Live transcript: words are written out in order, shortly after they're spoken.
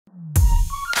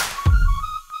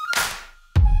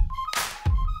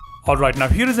Alright, now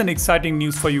here is an exciting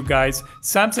news for you guys.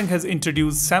 Samsung has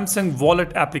introduced Samsung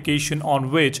Wallet application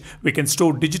on which we can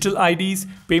store digital IDs,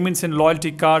 payments and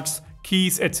loyalty cards,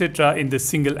 keys, etc. in this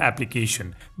single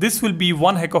application. This will be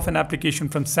one heck of an application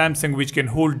from Samsung which can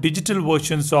hold digital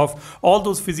versions of all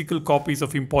those physical copies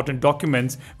of important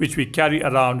documents which we carry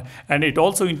around, and it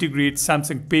also integrates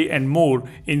Samsung Pay and more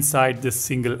inside this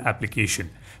single application.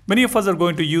 Many of us are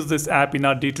going to use this app in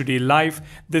our day-to-day life.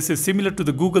 This is similar to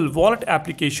the Google Wallet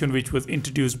application which was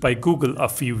introduced by Google a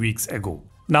few weeks ago.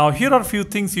 Now here are a few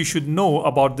things you should know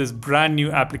about this brand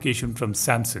new application from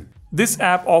Samsung. This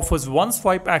app offers one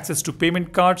swipe access to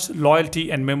payment cards, loyalty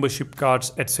and membership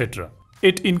cards, etc.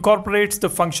 It incorporates the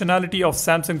functionality of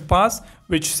Samsung Pass,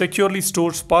 which securely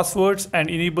stores passwords and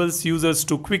enables users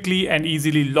to quickly and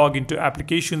easily log into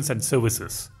applications and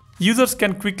services. Users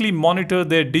can quickly monitor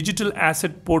their digital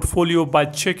asset portfolio by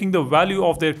checking the value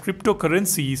of their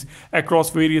cryptocurrencies across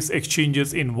various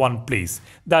exchanges in one place.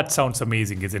 That sounds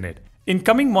amazing, isn't it? In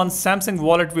coming months, Samsung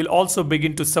Wallet will also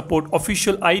begin to support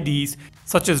official IDs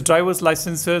such as driver's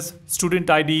licenses, student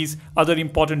IDs, other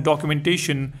important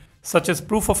documentation such as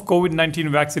proof of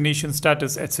COVID-19 vaccination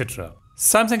status, etc.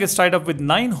 Samsung has tied up with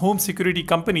 9 home security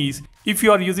companies. If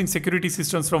you are using security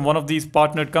systems from one of these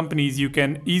partnered companies, you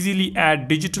can easily add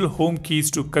digital home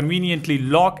keys to conveniently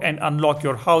lock and unlock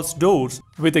your house doors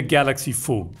with a Galaxy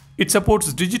phone. It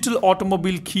supports digital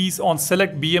automobile keys on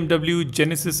select BMW,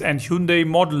 Genesis and Hyundai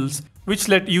models, which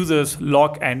let users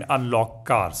lock and unlock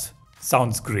cars.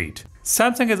 Sounds great.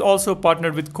 Samsung has also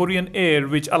partnered with Korean Air,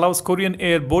 which allows Korean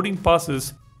Air boarding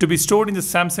passes to be stored in the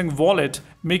Samsung Wallet,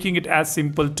 making it as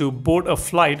simple to board a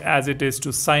flight as it is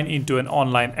to sign into an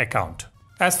online account.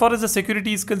 As far as the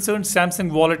security is concerned,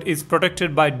 Samsung Wallet is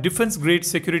protected by defense-grade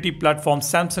security platform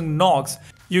Samsung Knox.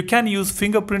 You can use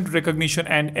fingerprint recognition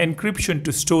and encryption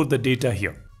to store the data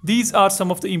here. These are some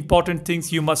of the important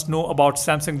things you must know about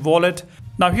Samsung Wallet.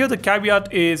 Now here the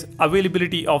caveat is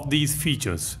availability of these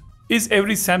features. Is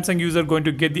every Samsung user going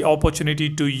to get the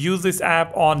opportunity to use this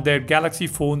app on their Galaxy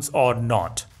phones or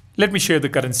not? Let me share the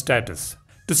current status.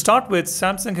 To start with,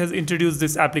 Samsung has introduced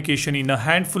this application in a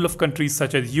handful of countries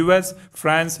such as US,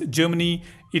 France, Germany,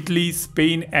 Italy,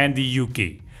 Spain and the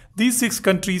UK. These 6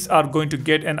 countries are going to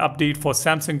get an update for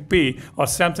Samsung Pay or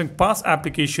Samsung Pass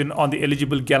application on the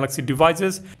eligible Galaxy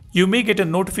devices. You may get a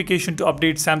notification to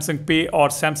update Samsung Pay or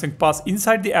Samsung Pass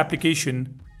inside the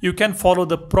application. You can follow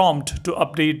the prompt to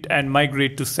update and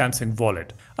migrate to Samsung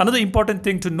Wallet. Another important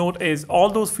thing to note is all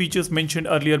those features mentioned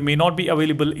earlier may not be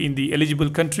available in the eligible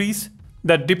countries.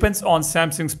 That depends on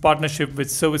Samsung's partnership with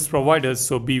service providers,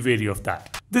 so be wary of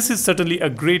that. This is certainly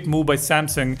a great move by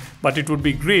Samsung, but it would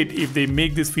be great if they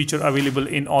make this feature available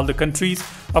in all the countries.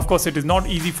 Of course, it is not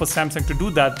easy for Samsung to do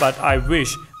that, but I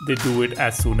wish they do it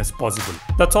as soon as possible.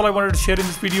 That's all I wanted to share in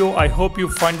this video. I hope you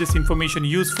find this information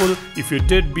useful. If you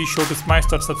did, be sure to smash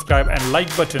that subscribe and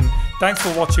like button. Thanks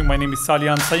for watching. My name is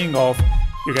Salian signing off.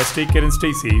 You guys take care and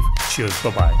stay safe. Cheers.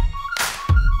 Bye-bye.